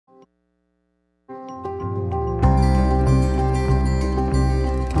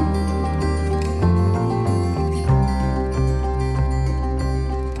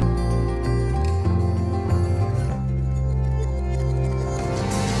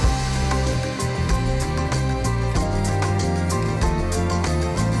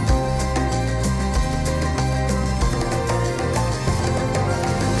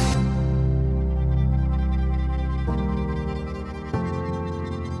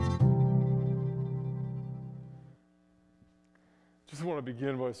just want to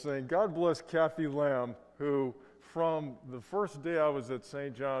begin by saying God bless Kathy Lamb, who from the first day I was at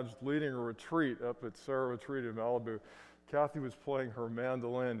St. John's leading a retreat up at Sarah Retreat in Malibu, Kathy was playing her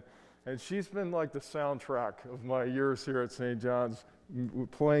mandolin, and she's been like the soundtrack of my years here at St. John's,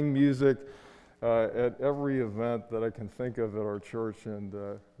 playing music at every event that I can think of at our church, and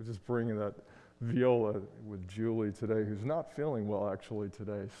just bringing that viola with Julie today, who's not feeling well actually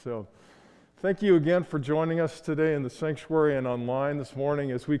today. So thank you again for joining us today in the sanctuary and online this morning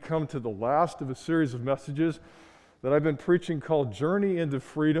as we come to the last of a series of messages that I've been preaching called Journey into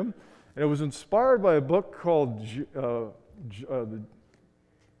Freedom. And it was inspired by a book called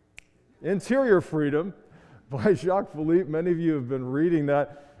Interior Freedom by Jacques Philippe. Many of you have been reading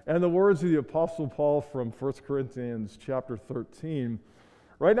that. And the words of the Apostle Paul from 1 Corinthians chapter 13.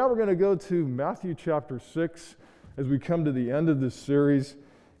 Right now we're going to go to Matthew chapter 6 as we come to the end of this series.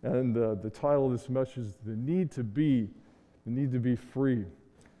 And the title of this message is The Need to Be Free.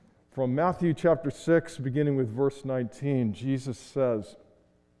 From Matthew chapter 6, beginning with verse 19, Jesus says,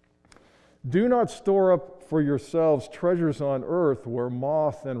 "Do not store up for yourselves treasures on earth where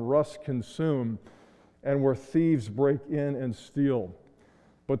moth and rust consume and where thieves break in and steal.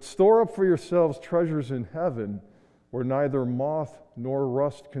 But store up for yourselves treasures in heaven where neither moth nor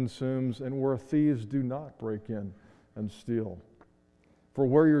rust consumes and where thieves do not break in and steal. For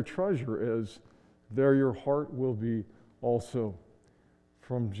where your treasure is, there your heart will be also."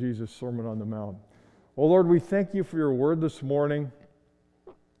 From Jesus' Sermon on the Mount. Oh Lord, we thank you for your word this morning.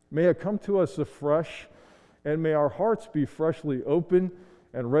 May it come to us afresh, and may our hearts be freshly open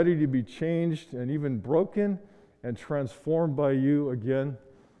and ready to be changed and even broken and transformed by you again.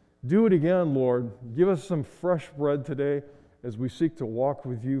 Do it again, Lord. Give us some fresh bread today as we seek to walk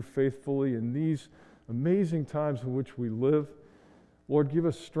with you faithfully in these amazing times in which we live. Lord, give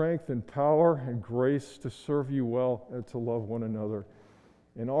us strength and power and grace to serve you well and to love one another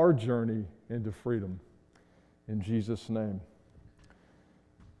in our journey into freedom. In Jesus' name,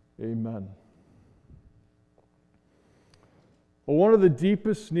 amen. Well, one of the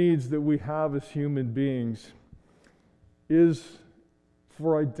deepest needs that we have as human beings is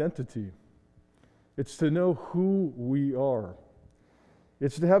for identity. It's to know who we are.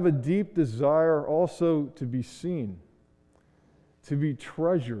 It's to have a deep desire also to be seen, to be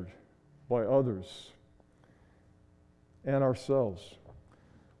treasured by others and ourselves.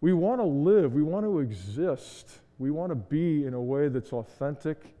 We want to live, we want to exist, we want to be in a way that's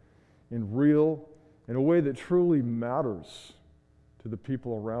authentic and real, in a way that truly matters to the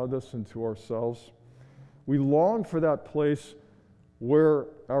people around us and to ourselves. We long for that place where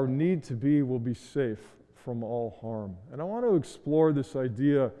our need to be will be safe from all harm. And I want to explore this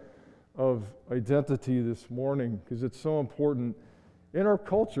idea of identity this morning because it's so important in our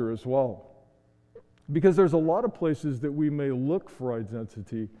culture as well. Because there's a lot of places that we may look for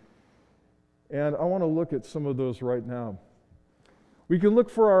identity, and I want to look at some of those right now. We can look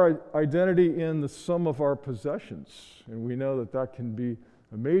for our identity in the sum of our possessions, and we know that that can be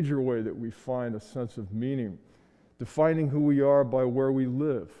a major way that we find a sense of meaning, defining who we are by where we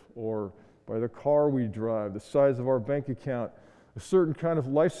live, or by the car we drive, the size of our bank account, a certain kind of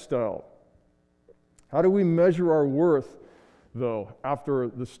lifestyle. How do we measure our worth, though, after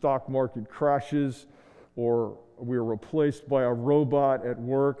the stock market crashes or we are replaced by a robot at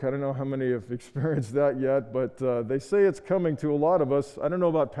work? I don't know how many have experienced that yet, but they say it's coming to a lot of us. I don't know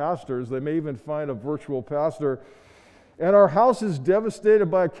about pastors. They may even find a virtual pastor. And our house is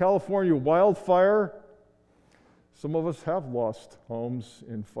devastated by a California wildfire. Some of us have lost homes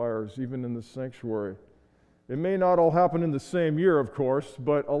in fires, even in the sanctuary. It may not all happen in the same year, of course,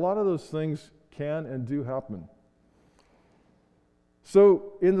 but a lot of those things can and do happen.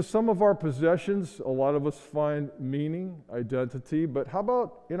 So in the sum of our possessions, a lot of us find meaning, identity, but how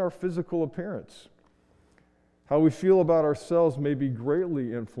about in our physical appearance? How we feel about ourselves may be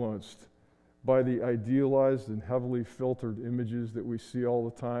greatly influenced by the idealized and heavily filtered images that we see all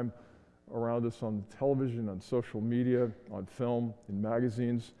the time around us on television, on social media, on film, in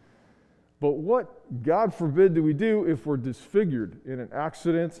magazines. But what, God forbid, do we do if we're disfigured in an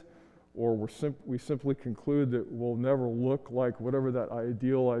accident, or we simply conclude that we'll never look like whatever that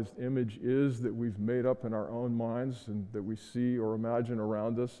idealized image is that we've made up in our own minds and that we see or imagine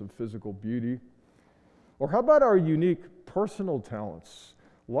around us of physical beauty? Or how about our unique personal talents?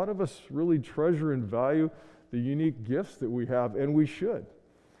 A lot of us really treasure and value the unique gifts that we have, and we should.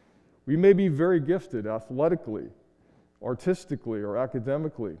 We may be very gifted athletically, artistically, or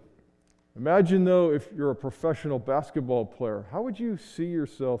academically. Imagine, though, if you're a professional basketball player, how would you see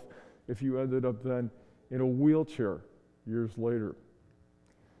yourself if you ended up then in a wheelchair years later?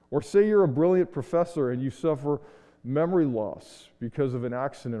 Or say you're a brilliant professor and you suffer memory loss because of an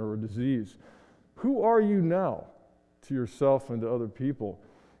accident or a disease. Who are you now to yourself and to other people?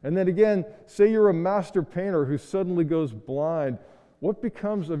 And then again, say you're a master painter who suddenly goes blind. What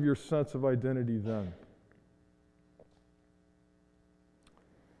becomes of your sense of identity then?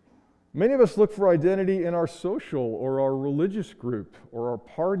 Many of us look for identity in our social or our religious group or our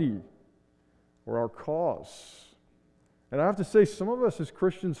party or our cause. And I have to say, some of us as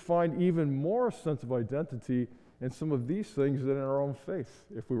Christians find even more sense of identity in some of these things than in our own faith,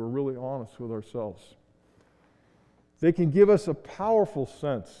 if we were really honest with ourselves. They can give us a powerful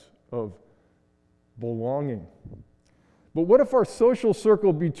sense of belonging. But what if our social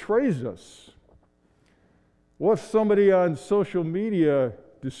circle betrays us? What if somebody on social media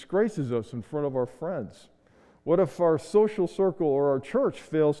disgraces us in front of our friends? What if our social circle or our church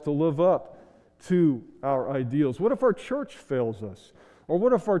fails to live up to our ideals? What if our church fails us? Or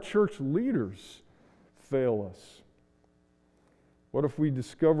what if our church leaders fail us? What if we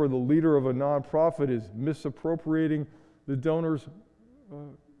discover the leader of a nonprofit is misappropriating the donor's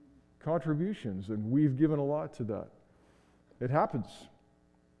contributions, and we've given a lot to that? It happens.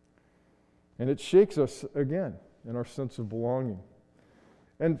 And it shakes us again in our sense of belonging.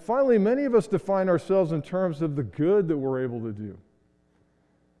 And finally, many of us define ourselves in terms of the good that we're able to do,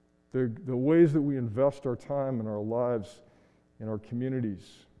 the ways that we invest our time and our lives in our communities,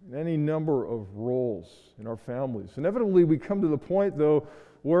 in any number of roles in our families. Inevitably, we come to the point, though,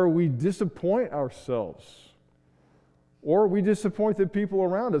 where we disappoint ourselves, or we disappoint the people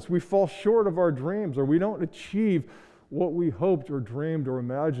around us. We fall short of our dreams, or we don't achieve what we hoped or dreamed or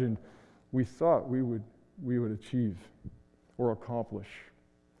imagined we thought we would achieve or accomplish.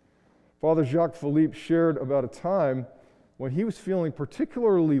 Father Jacques Philippe shared about a time when he was feeling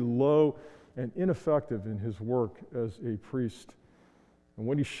particularly low and ineffective in his work as a priest. And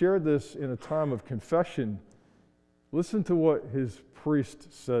when he shared this in a time of confession, listen to what his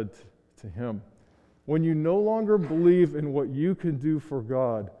priest said to him. When you no longer believe in what you can do for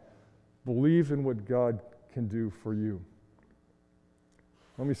God, believe in what God can do for you.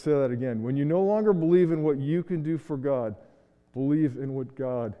 Let me say that again. When you no longer believe in what you can do for God, believe in what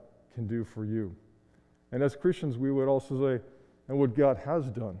God can do for you. And as Christians, we would also say, and what God has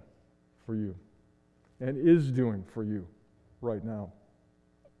done for you and is doing for you right now.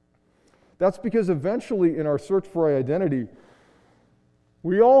 That's because eventually in our search for our identity,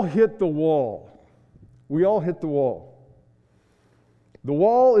 we all hit the wall. We all hit the wall. The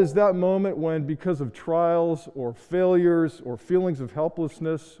wall is that moment when, because of trials or failures or feelings of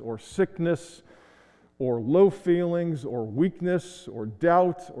helplessness or sickness or low feelings or weakness or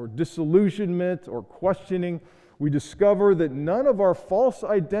doubt or disillusionment or questioning, we discover that none of our false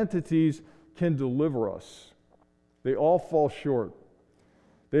identities can deliver us. They all fall short.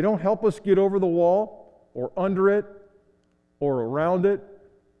 They don't help us get over the wall or under it or around it.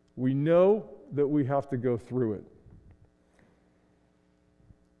 We know that we have to go through it.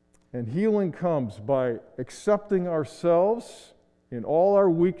 And healing comes by accepting ourselves in all our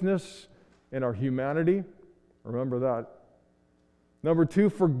weakness and our humanity. Remember that. Number two,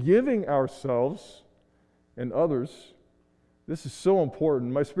 forgiving ourselves and others. This is so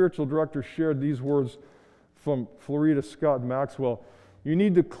important. My spiritual director shared these words from Florida Scott Maxwell. You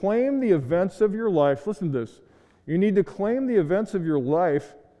need to claim the events of your life. Listen to this. You need to claim the events of your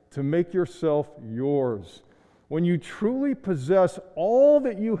life to make yourself yours. When you truly possess all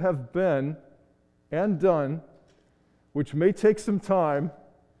that you have been and done, which may take some time,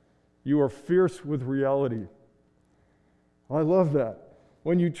 you are fierce with reality. I love that.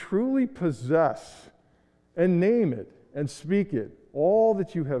 When you truly possess and name it and speak it, all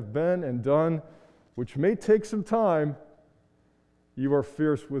that you have been and done, which may take some time, you are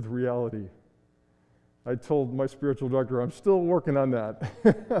fierce with reality. I told my spiritual director, I'm still working on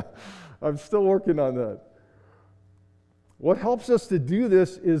that. I'm still working on that. What helps us to do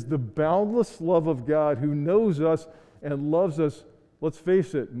this is the boundless love of God who knows us and loves us, let's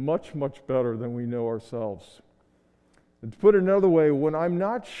face it, much, much better than we know ourselves. And to put it another way, when I'm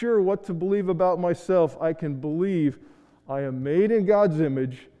not sure what to believe about myself, I can believe I am made in God's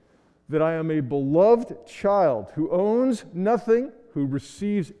image, that I am a beloved child who owns nothing, who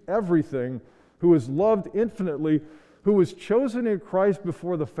receives everything, who is loved infinitely, who was chosen in Christ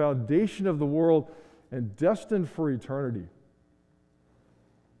before the foundation of the world and destined for eternity.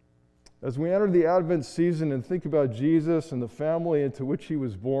 As we enter the Advent season and think about Jesus and the family into which he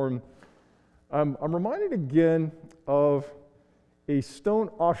was born, I'm reminded again of a stone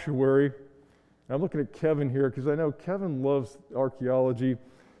ossuary. I'm looking at Kevin here because I know Kevin loves archaeology,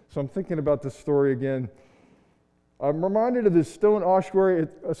 so I'm thinking about this story again. I'm reminded of this stone ossuary.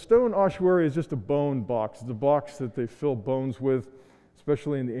 A stone ossuary is just a bone box. It's a box that they fill bones with,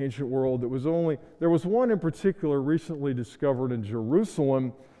 especially in the ancient world. There was one in particular recently discovered in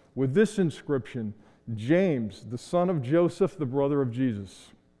Jerusalem with this inscription: James, the son of Joseph, the brother of Jesus.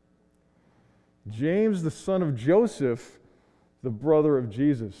 James, the son of Joseph, the brother of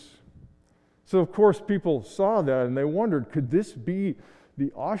Jesus. So, of course, people saw that and they wondered, could this be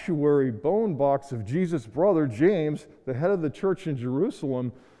the ossuary bone box of Jesus' brother, James, the head of the church in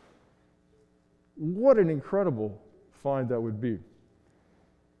Jerusalem? What an incredible find that would be.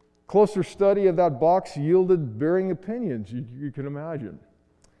 Closer study of that box yielded varying opinions, you can imagine.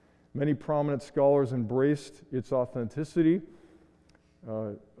 Many prominent scholars embraced its authenticity.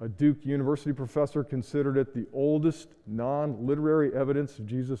 A Duke University professor considered it the oldest non-literary evidence of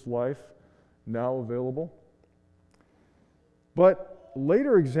Jesus' life now available. But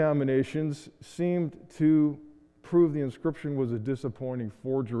later examinations seemed to prove the inscription was a disappointing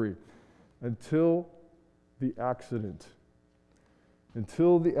forgery until the accident.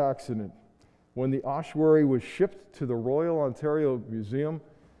 When the ossuary was shipped to the Royal Ontario Museum,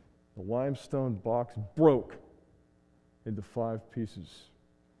 the limestone box broke into 5 pieces.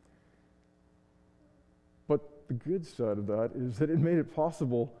 But the good side of that is that it made it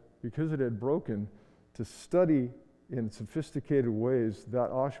possible, because it had broken, to study in sophisticated ways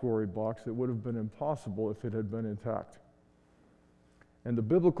that ossuary box that would have been impossible if it had been intact. And the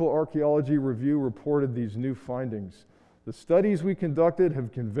Biblical Archaeology Review reported these new findings. The studies we conducted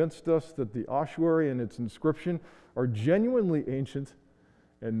have convinced us that the ossuary and its inscription are genuinely ancient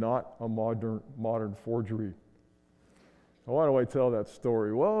and not a modern forgery. Why do I tell that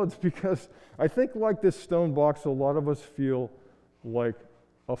story? Well, it's because I think, like this stone box, a lot of us feel like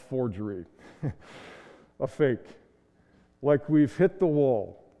a forgery, a fake, like we've hit the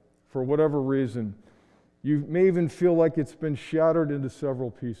wall for whatever reason. You may even feel like it's been shattered into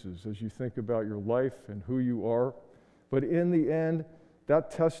several pieces as you think about your life and who you are. But in the end, that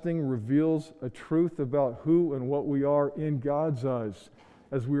testing reveals a truth about who and what we are in God's eyes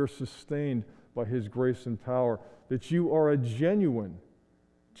as we are sustained by His grace and power, that you are a genuine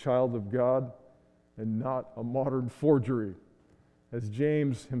child of God and not a modern forgery. As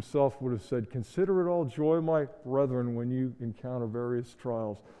James himself would have said, "Consider it all joy, my brethren, when you encounter various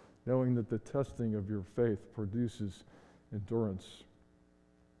trials, knowing that the testing of your faith produces endurance."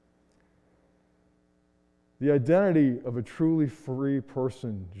 The identity of a truly free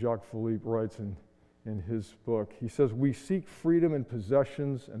person, Jacques Philippe writes in his book. He says, "We seek freedom in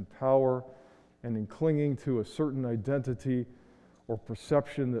possessions and power, and in clinging to a certain identity or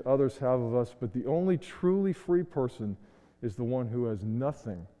perception that others have of us, but the only truly free person is the one who has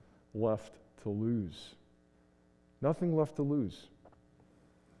nothing left to lose." Nothing left to lose.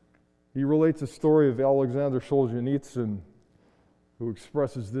 He relates a story of Alexander Solzhenitsyn, who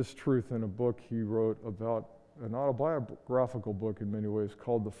expresses this truth in a book he wrote about, an autobiographical book in many ways,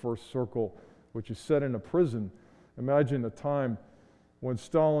 called The First Circle, which is set in a prison. Imagine a time when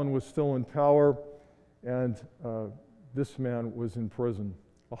Stalin was still in power and this man was in prison.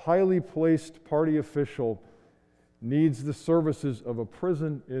 A highly placed party official needs the services of a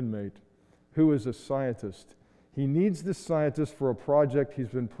prison inmate who is a scientist. He needs this scientist for a project he's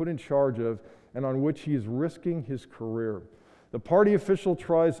been put in charge of and on which he is risking his career. The party official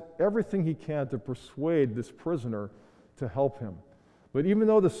tries everything he can to persuade this prisoner to help him. But even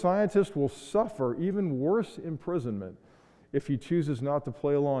though the scientist will suffer even worse imprisonment if he chooses not to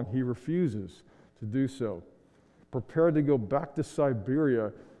play along, he refuses to do so, prepared to go back to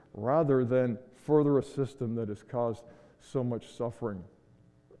Siberia rather than further a system that has caused so much suffering.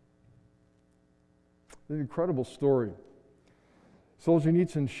 An incredible story.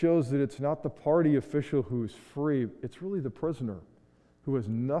 Solzhenitsyn shows that it's not the party official who is free, it's really the prisoner who has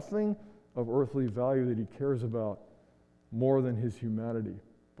nothing of earthly value that he cares about more than his humanity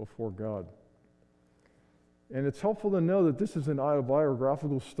before God. And it's helpful to know that this is an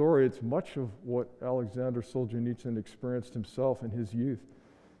autobiographical story. It's much of what Alexander Solzhenitsyn experienced himself in his youth.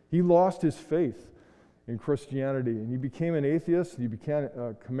 He lost his faith in Christianity, and he became an atheist. He became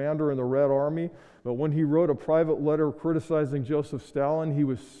a commander in the Red Army. But when he wrote a private letter criticizing Joseph Stalin, he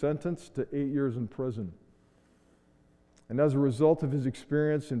was sentenced to 8 years in prison. And as a result of his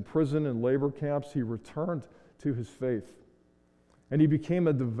experience in prison and labor camps, he returned to his faith. And he became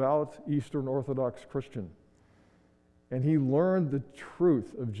a devout Eastern Orthodox Christian. And he learned the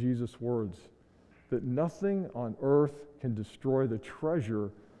truth of Jesus' words, that nothing on earth can destroy the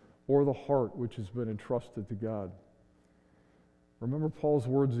treasure or the heart which has been entrusted to God. Remember Paul's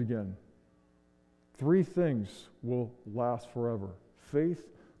words again. 3 things will last forever: faith,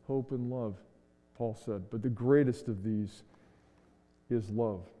 hope, and love, Paul said. But the greatest of these is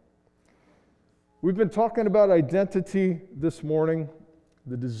love. We've been talking about identity this morning,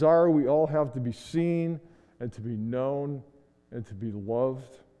 the desire we all have to be seen and to be known and to be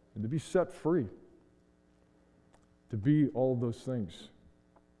loved and to be set free, to be all those things.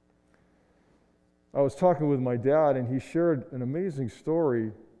 I was talking with my dad, and he shared an amazing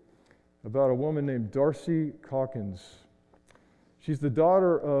story about a woman named Darcy Calkins. She's the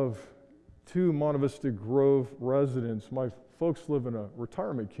daughter of 2 Monte Vista Grove residents. My folks live in a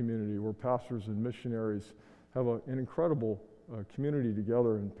retirement community where pastors and missionaries have an incredible community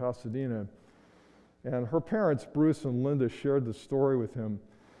together in Pasadena. And her parents, Bruce and Linda, shared the story with him.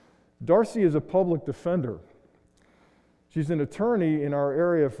 Darcy is a public defender. She's an attorney in our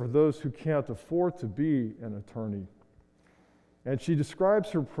area for those who can't afford to be an attorney. And she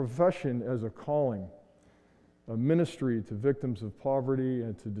describes her profession as a calling, a ministry to victims of poverty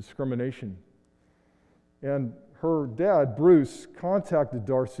and to discrimination. And her dad, Bruce, contacted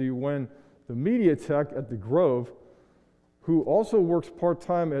Darcy when the media tech at the Grove, who also works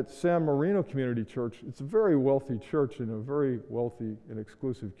part-time at San Marino Community Church, it's a very wealthy church in a very wealthy and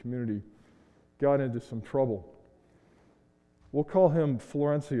exclusive community, got into some trouble. We'll call him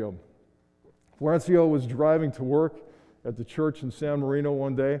Florencio. Florencio was driving to work at the church in San Marino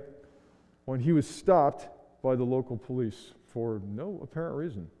one day when he was stopped by the local police for no apparent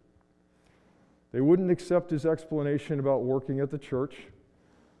reason. They wouldn't accept his explanation about working at the church.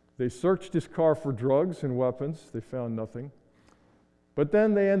 They searched his car for drugs and weapons. They found nothing. But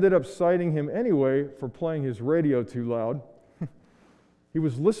then they ended up citing him anyway for playing his radio too loud. He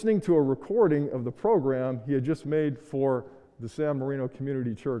was listening to a recording of the program he had just made for the San Marino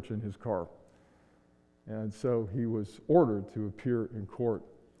Community Church in his car. And so he was ordered to appear in court.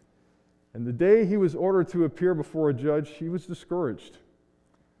 And the day he was ordered to appear before a judge, he was discouraged.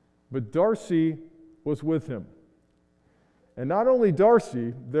 But Darcy was with him. And not only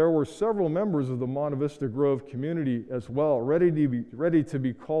Darcy, there were several members of the Monte Vista Grove community as well, ready to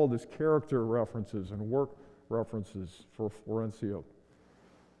be called as character references and work references for Florencio.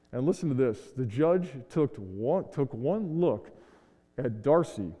 And listen to this. The judge took one look at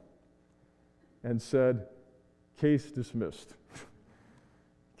Darcy and said, "Case dismissed."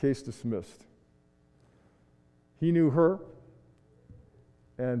 Case dismissed. He knew her,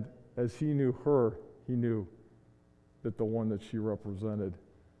 and as he knew her, he knew that the one that she represented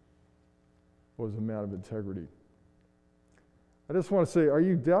was a man of integrity. I just want to say, are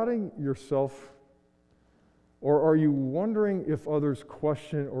you doubting yourself, or are you wondering if others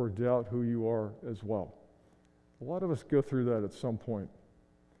question or doubt who you are as well? A lot of us go through that at some point.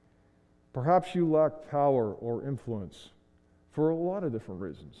 Perhaps you lack power or influence for a lot of different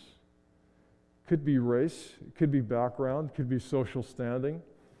reasons. Could be race, it could be background, it could be social standing.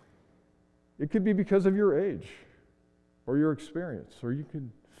 It could be because of your age or your experience, or you could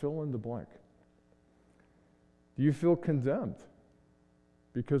fill in the blank. Do you feel condemned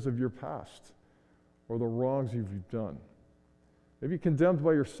because of your past or the wrongs you've done? Maybe condemned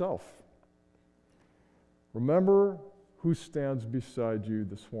by yourself. Remember who stands beside you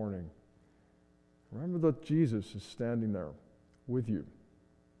this morning. Remember that Jesus is standing there with you.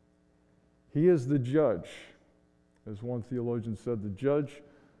 He is the judge, as one theologian said, the judge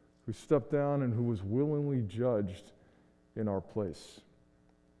who stepped down and who was willingly judged in our place.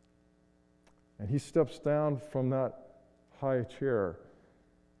 And he steps down from that high chair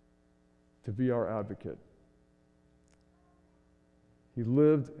to be our advocate. He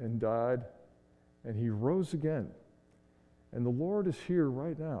lived and died, and he rose again. And the Lord is here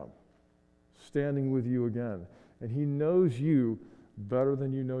right now, standing with you again. And he knows you better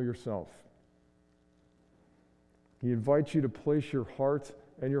than you know yourself. He invites you to place your heart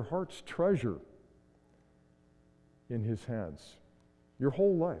and your heart's treasure in his hands. Your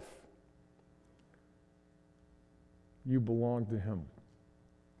whole life. You belong to him.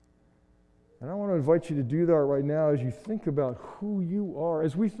 And I want to invite you to do that right now as you think about who you are,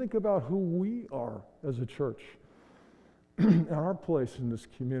 as we think about who we are as a church, and our place in this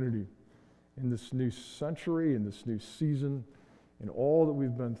community, in this new century, in this new season, in all that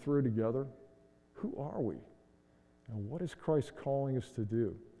we've been through together. Who are we? And what is Christ calling us to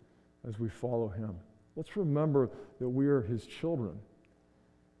do as we follow him? Let's remember that we are his children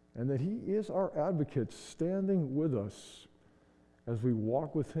and that he is our advocate standing with us as we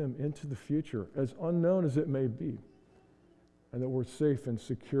walk with him into the future, as unknown as it may be, and that we're safe and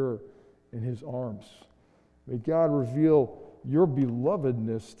secure in his arms. May God reveal your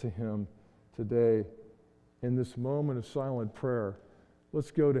belovedness to him today in this moment of silent prayer.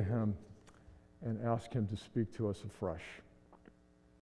 Let's go to him and ask him to speak to us afresh.